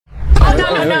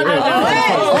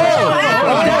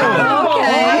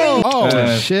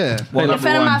Oh, shit. Well, in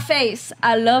front of my face.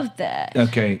 I love that.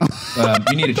 Okay.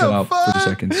 You need to chill out for 2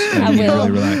 seconds. You need to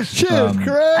really relax. Shit's crazy.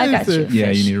 I got you.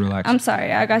 Yeah, you need to relax. I'm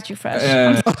sorry. I got you fresh.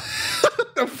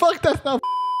 The fuck, that's not.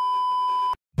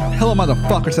 Hello,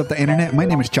 motherfuckers of the internet. My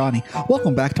name is Johnny.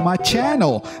 Welcome back to my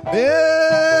channel,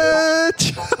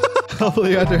 bitch.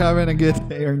 Hopefully, you guys are having a good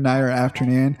day or night or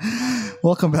afternoon.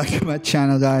 Welcome back to my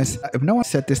channel, guys. If no one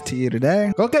said this to you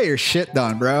today, go get your shit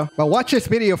done, bro. But watch this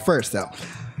video first, though.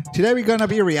 Today, we're going to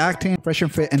be reacting Fresh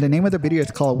and Fit, and the name of the video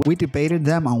is called We Debated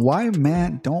Them on Why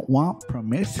Men Don't Want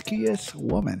Promiscuous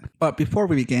Women. But before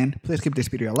we begin, please give this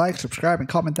video a like, subscribe, and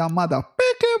comment down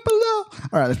motherfucker below.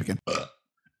 All right, let's begin.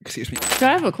 Excuse me. So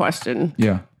I have a question.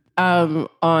 Yeah.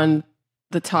 On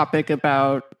the topic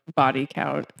about body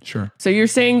count. Sure. So you're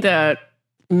saying that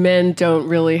men don't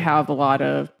really have a lot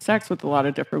of sex with a lot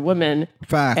of different women.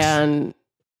 Facts. And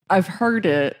I've heard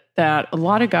it that a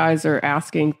lot of guys are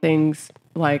asking things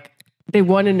like they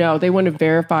want to know, they want to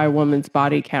verify a woman's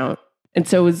body count. And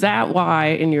so is that why,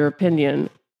 in your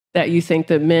opinion, that you think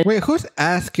that men... Wait, who's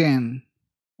asking?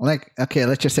 Like, okay,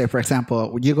 let's just say, for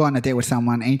example, you go on a date with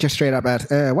someone and you just straight up ask,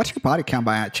 what's your body count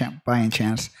by any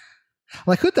chance?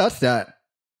 Like, who does that?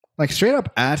 Like, straight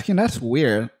up asking, that's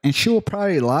weird. And she will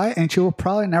probably lie and she will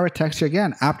probably never text you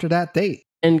again after that date.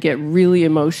 And get really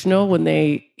emotional when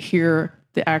they hear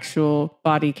the actual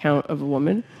body count of a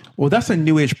woman? Well, that's a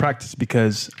new age practice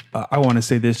because I want to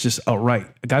say this just outright.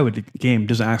 A guy with the game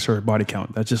doesn't ask her body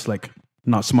count. That's just like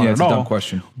not smart Yeah, at it's all. a dumb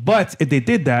question. But if they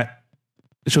did that,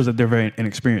 it shows that they're very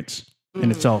inexperienced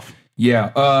in itself.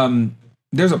 Yeah.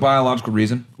 There's a biological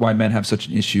reason why men have such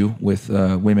an issue with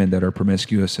women that are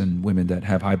promiscuous and women that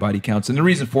have high body counts. And the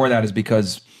reason for that is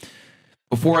because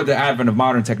before the advent of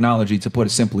modern technology, to put it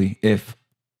simply, if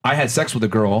I had sex with a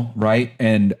girl, right,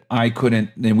 and I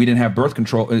couldn't, and we didn't have birth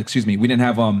control, we didn't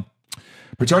have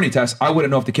paternity tests, I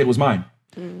wouldn't know if the kid was mine.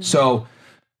 So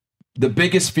the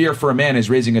biggest fear for a man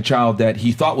is raising a child that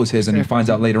he thought was his and he finds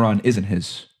out later on isn't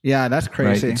his. Yeah, that's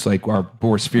crazy. Right? It's like our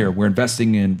worst fear. We're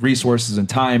investing in resources and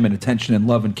time and attention and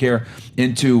love and care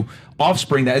into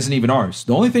offspring that isn't even ours.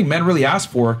 The only thing men really ask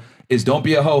for is don't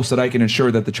be a hoe so that I can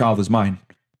ensure that the child is mine.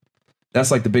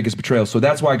 That's like the biggest betrayal. So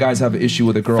that's why guys have an issue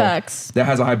with a girl that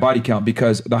has a high body count,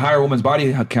 because the higher a woman's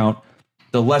body count,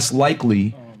 the less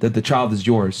likely that the child is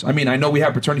yours. I mean, I know we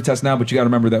have paternity tests now, but you got to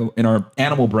remember that in our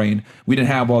animal brain, we didn't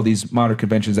have all these modern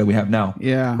conventions that we have now.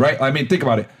 Yeah. Right? I mean, think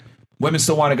about it. Women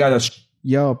still want a guy that's...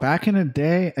 Yo, back in the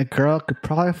day, a girl could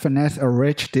probably finesse a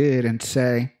rich dude and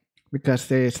say, because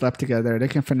they slept together, they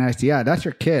can finesse, yeah, that's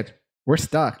your kid. We're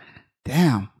stuck.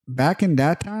 Damn. Back in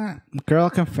that time, a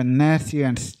girl can finesse you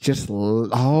and just,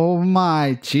 oh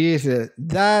my Jesus.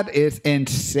 That is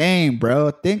insane,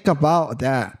 bro. Think about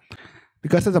that.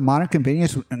 Because of the modern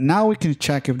convenience, now we can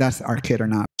check if that's our kid or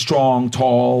not. Strong,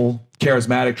 tall,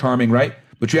 charismatic, charming, right?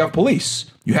 But you have police.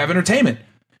 You have entertainment.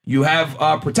 You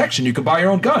have protection. You can buy your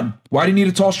own gun. Why do you need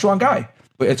a tall, strong guy?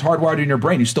 But it's hardwired in your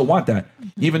brain. You still want that.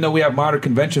 Even though we have modern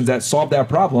conventions that solve that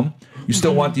problem, you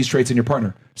still want these traits in your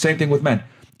partner. Same thing with men.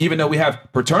 Even though we have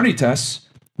paternity tests,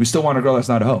 we still want a girl that's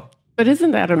not a hoe. But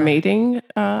isn't that a mating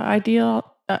ideologue?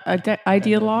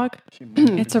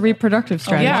 It's a reproductive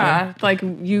strategy. Yeah, like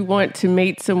you want to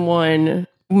mate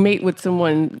with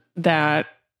someone that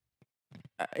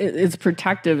is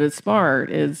protective, is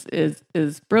smart, is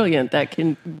brilliant, that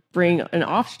can bring an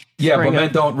offspring. Yeah, but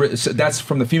men don't. So that's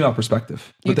from the female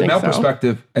perspective. But the male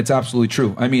perspective, it's absolutely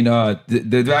true. I mean,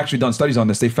 they've actually done studies on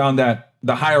this. They found that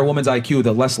the higher a woman's IQ,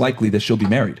 the less likely that she'll be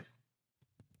married.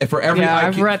 And for every IQ,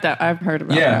 I've read that. I've heard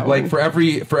about that. Yeah, like for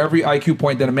every IQ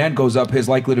point that a man goes up, his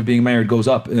likelihood of being married goes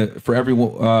up. For every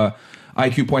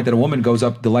IQ point that a woman goes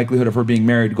up, the likelihood of her being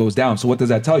married goes down. So what does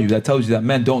that tell you? That tells you that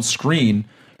men don't screen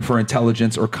for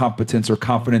intelligence or competence or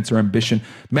confidence or ambition.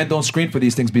 Men don't screen for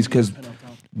these things because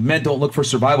men don't look for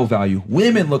survival value.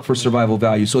 Women look for survival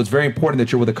value. So it's very important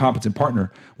that you're with a competent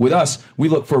partner. With us, we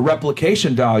look for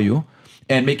replication value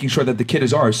and making sure that the kid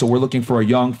is ours. So we're looking for a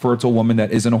young, fertile woman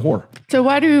that isn't a whore. So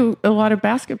why do a lot of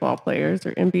basketball players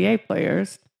or NBA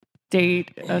players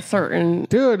date a certain...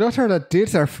 Dude, those are the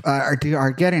dudes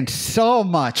are getting so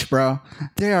much, bro.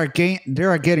 They are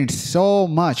getting so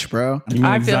much, bro.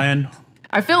 Zion.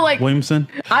 I feel like Williamson.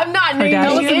 I'm not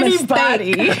naming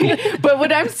anybody, but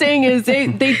what I'm saying is they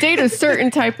date a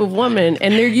certain type of woman,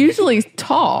 and they're usually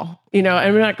tall. You know,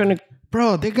 and we're not going to.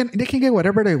 Bro, they can get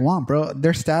whatever they want, bro.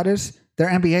 Their status, their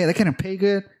NBA, they can pay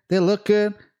good, they look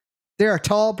good, they are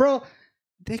tall, bro.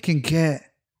 They can get.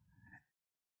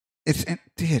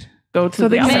 Dude. Go to the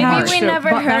maybe we never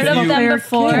heard of them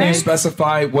before. Can you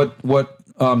specify what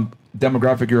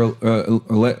demographic you're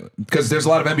because there's a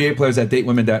lot of NBA players that date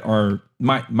women that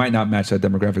might not match that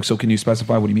demographic. So can you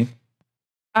specify what do you mean?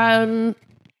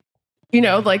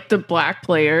 Like the black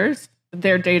players,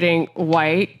 they're dating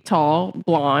white, tall,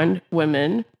 blonde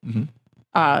women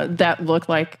that look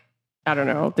like, I don't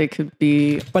know, they could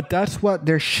be. But that's what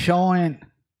they're showing.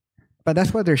 But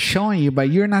that's what they're showing you. But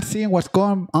you're not seeing what's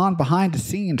going on behind the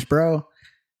scenes, bro.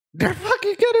 They're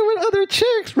fucking getting with other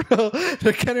chicks, bro.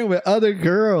 They're getting with other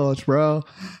girls, bro.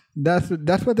 That's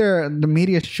what the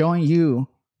media's showing you,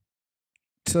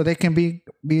 so they can be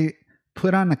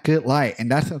put on a good light,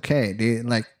 and that's okay.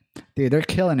 They're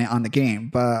killing it on the game,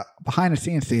 but behind the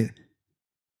scenes,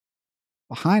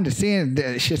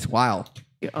 it's just wild.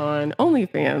 On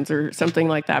OnlyFans or something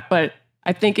like that, but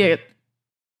I think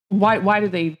why do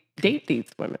they date these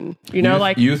women?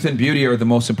 Youth and beauty are the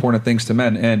most important things to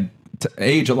men, and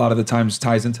age a lot of the times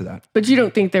ties into that. But you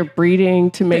don't think they're breeding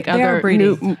to make other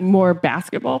more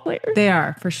basketball players? They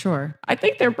are, for sure. I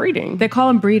think they're breeding. They call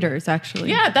them breeders, actually.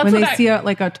 Yeah, that's when what they see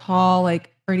a tall, like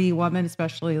pretty woman,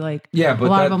 especially but a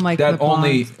lot of them like that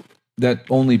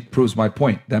only proves my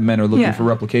point that men are looking for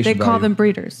replication. They call them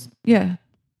breeders. Yeah.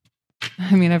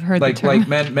 I mean, I've heard the term.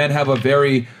 Men have a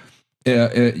very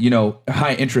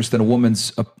high interest in a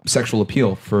woman's sexual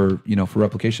appeal for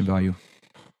replication value.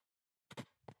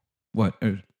 What?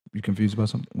 Are you confused about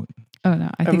something? What? Oh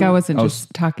no, I think I wasn't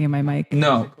just talking in my mic.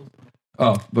 No.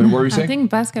 Oh, but what were you saying? I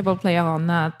think basketball player or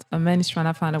not, a man is trying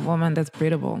to find a woman that's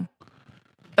breedable.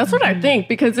 That's what I think,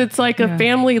 because it's like a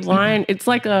family line. It's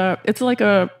like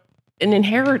an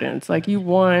inheritance. Like you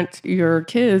want your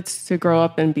kids to grow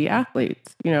up and be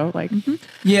athletes. Yeah,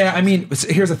 I mean,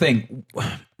 here's the thing.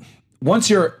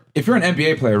 If you're an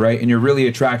NBA player, right, and you're really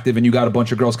attractive and you got a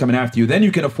bunch of girls coming after you, then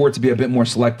you can afford to be a bit more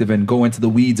selective and go into the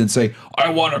weeds and say,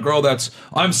 I'm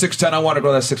 6'10", I want a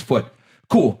girl that's 6 foot.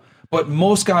 Cool. But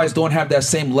most guys don't have that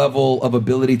same level of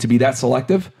ability to be that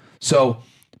selective. So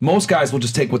most guys will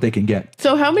just take what they can get.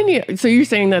 So you're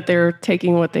saying that they're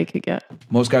taking what they could get?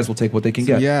 Most guys will take what they can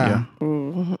get. Yeah.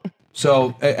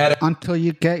 So until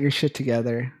you get your shit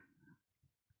together.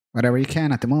 Whatever you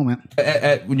can at the moment.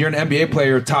 When you're an NBA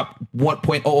player, top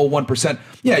 1.001%,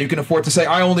 yeah, you can afford to say,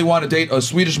 I only want to date a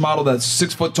Swedish model that's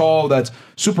 6 foot tall, that's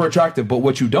super attractive. But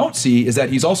what you don't see is that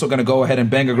he's also going to go ahead and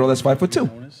bang a girl that's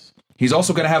 5'2". He's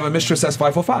also going to have a mistress that's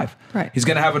 5'5". Right. He's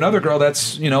going to have another girl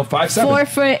that's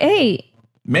 5'7". 4'8".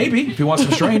 Maybe if he wants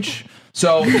some strange.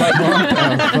 So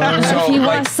if he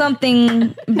wants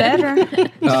something better.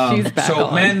 She's back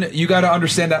on. Men, you got to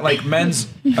understand that men's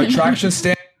attraction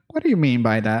What do you mean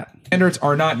by that? standards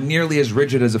are not nearly as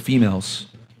rigid as a female's.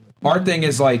 Our thing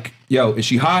is is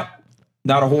she hot?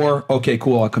 Not a whore? Okay,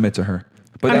 cool, I'll commit to her.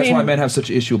 But that's why men have such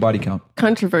an issue with body count.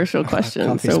 Controversial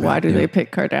question. So why do they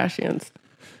pick Kardashians?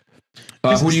 Who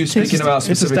are you speaking about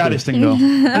It's a specifically? status thing, though.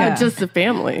 Just the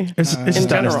family. It's a in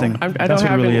status general. thing. I don't That's what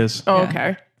have it really any. is. Oh,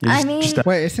 okay. I mean,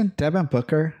 Wait, isn't Devin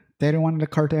Booker dating one of the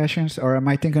Kardashians? Or am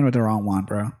I thinking of the wrong one,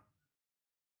 bro?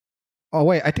 Oh,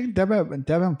 wait, I think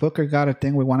Devin Booker got a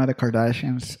thing with one of the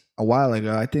Kardashians a while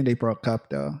ago. I think they broke up,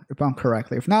 though, if I'm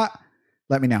correctly. If not,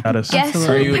 let me know. guess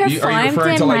Are who you referring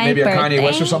performed to in maybe a my Kanye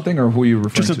West or birthday? something? Or who are you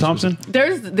referring Tristan to? Thompson?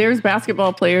 There's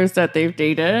basketball players that they've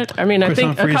dated. I mean, I Chris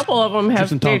think Humphries, a couple of them have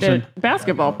Tristan dated Thompson.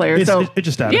 basketball players. It's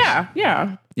just status.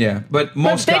 Yeah. Yeah, but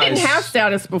most But they guys... didn't have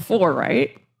status before,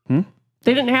 right?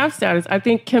 They didn't have status. I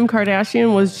think Kim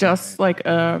Kardashian was just like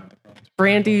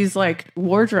Brandy's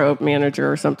wardrobe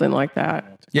manager or something like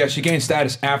that. Yeah, she gained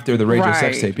status after the Rachel sex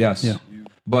Right. tape, yes. Yeah.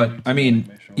 But,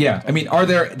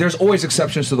 there's always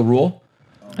exceptions to the rule.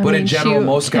 But in general,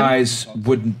 most guys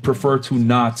would prefer to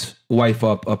not wife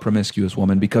up a promiscuous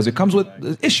woman because it comes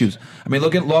with issues. I mean,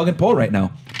 look at Logan Paul right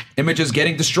now. Image is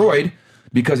getting destroyed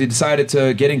because he decided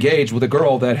to get engaged with a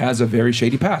girl that has a very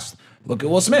shady past. Look at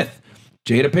Will Smith.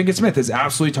 Jada Pinkett Smith has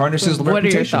absolutely tarnished his reputation. What are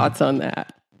your thoughts on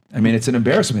that? I mean, it's an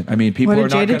embarrassment. I mean, people are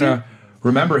What not did going Jada to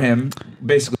remember him,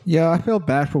 basically. Yeah, I feel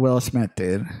bad for Will Smith,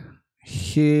 dude.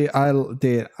 I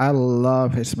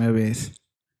love his movies.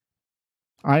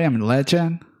 I Am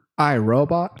Legend, I,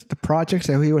 Robot. The projects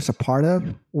that he was a part of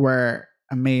were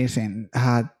amazing.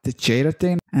 The Jada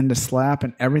thing and the slap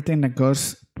and everything that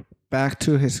goes back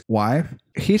to his wife.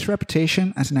 His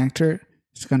reputation as an actor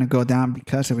is going to go down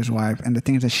because of his wife and the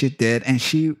things that she did. And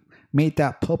she made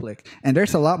that public. And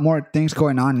there's a lot more things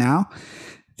going on now.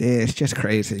 It's just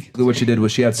crazy. What she did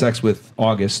was she had sex with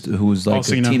August, who was like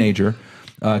a teenager,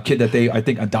 kid that they, I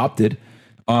think, adopted.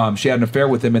 She had an affair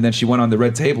with him, and then she went on the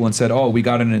red table and said, oh, we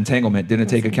got an entanglement, didn't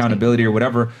take accountability or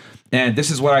whatever. And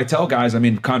this is what I tell guys, I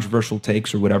mean, controversial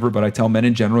takes or whatever, but I tell men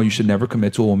in general, you should never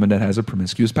commit to a woman that has a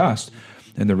promiscuous past.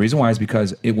 And the reason why is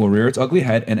because it will rear its ugly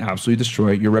head and absolutely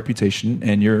destroy your reputation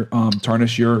and your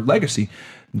tarnish your legacy.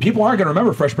 People aren't going to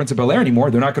remember Fresh Prince of Bel-Air anymore.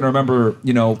 They're not going to remember,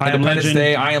 Independence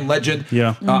Day, I Am Legend,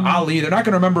 Ali. They're not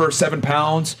going to remember 7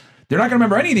 Pounds. They're not going to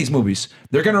remember any of these movies.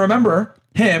 They're going to remember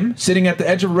him sitting at the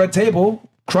edge of a red table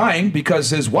crying because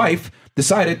his wife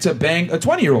decided to bang a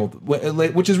 20-year-old,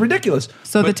 which is ridiculous.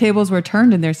 So the tables were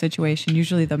turned in their situation.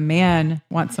 Usually the man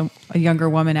wants a younger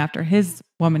woman after his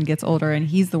woman gets older, and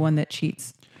he's the one that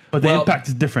cheats. But the impact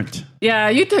is different. Yeah,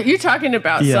 you're talking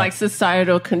about like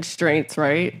societal constraints,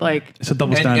 right? Like it's a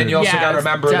double standard. And you also got to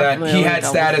remember that he had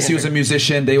status. He was a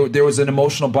musician. There was an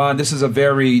emotional bond. This is a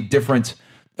very different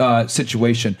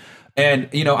situation. And,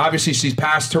 obviously she's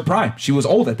past her prime. She was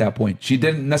old at that point. She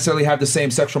didn't necessarily have the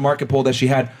same sexual market pull that she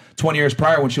had 20 years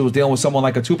prior when she was dealing with someone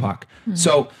like a Tupac.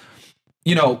 So,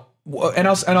 and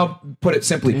I'll put it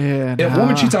simply. If a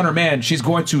woman cheats on her man, she's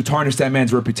going to tarnish that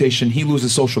man's reputation. He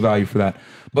loses social value for that.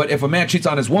 But if a man cheats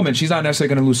on his woman, she's not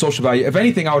necessarily going to lose social value. If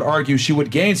anything, I would argue she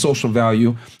would gain social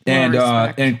value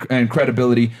and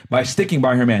credibility by sticking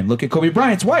by her man. Look at Kobe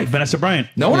Bryant's wife, Vanessa Bryant.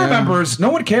 No one remembers. No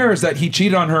one cares that he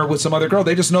cheated on her with some other girl.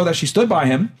 They just know that she stood by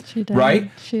him,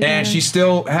 right? And she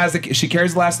still has she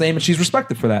carries the last name, and she's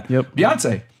respected for that. Yep.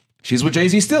 Beyonce, she's with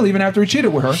Jay-Z still, even after he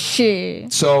cheated with her.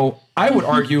 Shit. So I would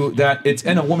argue that it's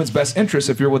in a woman's best interest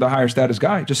if you're with a higher status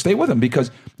guy, just stay with him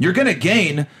because you're going to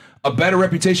gain a better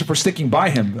reputation for sticking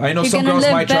by him. I know some girls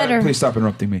might try. Please stop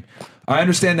interrupting me. I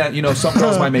understand that some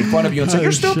girls might make fun of you and say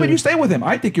you're stupid. You stay with him.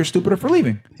 I think you're stupider for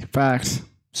leaving. Facts.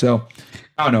 So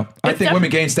I don't know. I think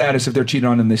women gain status if they're cheated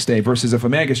on and they stay. Versus if a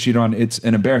man gets cheated on, it's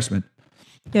an embarrassment.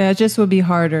 Yeah, it just would be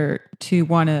harder to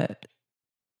want to.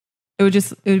 It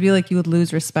would be like you would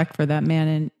lose respect for that man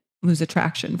and lose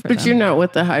attraction for them. But you're not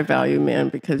with the high value man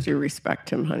because you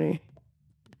respect him, honey.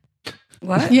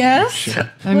 What? Yes.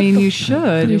 I mean, you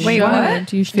should. Wait,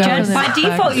 what? You should. By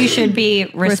default, you should be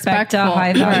respect a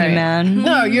high value man.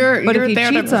 No, you're there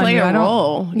to play a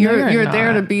role. You're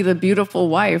there to be the beautiful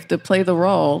wife, to play the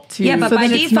role. Yeah, but by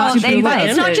default,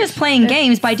 it's not just playing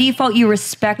games. By default, you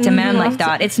respect a man like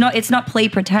that. It's not play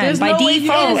pretend. By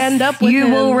default, you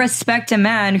will respect a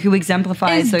man who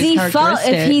exemplifies those characteristics.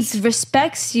 If he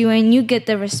respects you and you get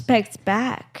the respect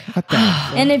back.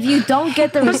 And if you don't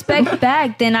get the respect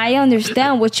back, then I understand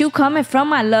what you coming from,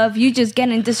 my love. You just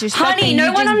getting disrespected. Honey,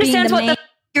 no one understands what the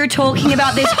you're talking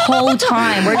about this whole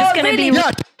time. We're just gonna be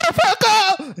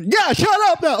yeah, shut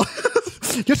up now.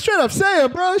 Just straight up say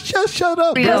it, bro. Shut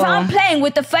up. Because I'm playing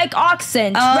with the fake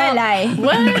accent. Really?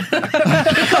 What?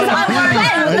 Because I'm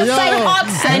playing with the fake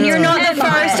accent. And you're not the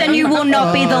first, and you will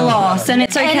not be the last, and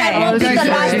it's okay. And I won't be the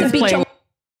last to beat your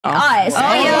eyes. Oh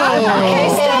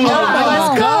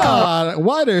my God!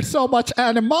 Why there's so much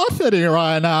animosity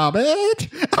right now, bitch?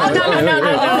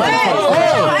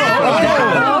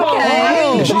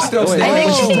 She's still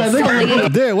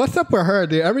standing. Dude, what's up with her,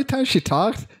 dude? Every time she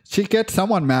talks, she gets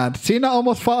someone mad. Cena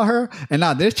almost fought her, and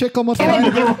now this chick almost fought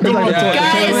her.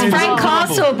 Guys, Frank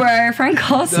Castle, bro. Frank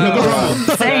Castle.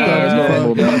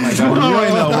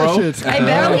 I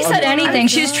barely said anything.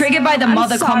 She was triggered by the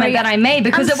mother comment that I made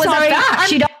because it was a fact.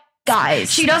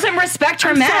 She doesn't respect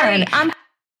her man.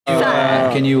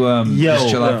 Can you just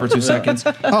chill out for 2 seconds?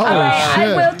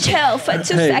 I will chill for 2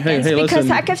 seconds because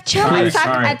I can chill and talk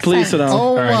accent. Please sit down.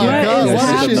 Oh my God,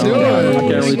 what is she doing? I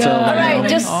can't really tell. All right,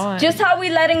 just how we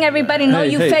letting everybody know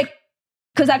you fake.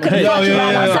 Because I could have brought you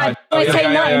out outside. I didn't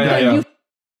say nothing, but you.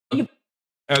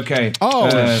 Okay.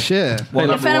 Shit. Well,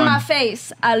 in front of my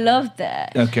face. I love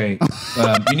that. Okay.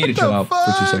 You need to chill out for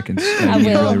 2 seconons. I You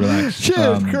need to will. really relax.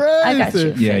 Shit's crazy. I got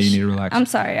you. Yeah, you need to relax. I'm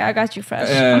sorry. I got you fresh.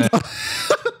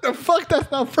 The fuck,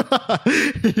 that's not fun.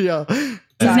 Yeah.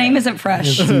 His name isn't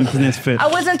Fresh. His name's Fit. I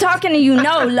wasn't talking to you,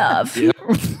 no, love.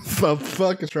 What the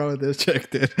fuck is wrong with this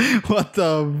chick, dude? What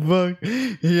the fuck?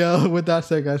 Yo, with that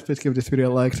said, guys, please give this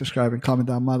video a like, subscribe, and comment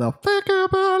down, motherfucker.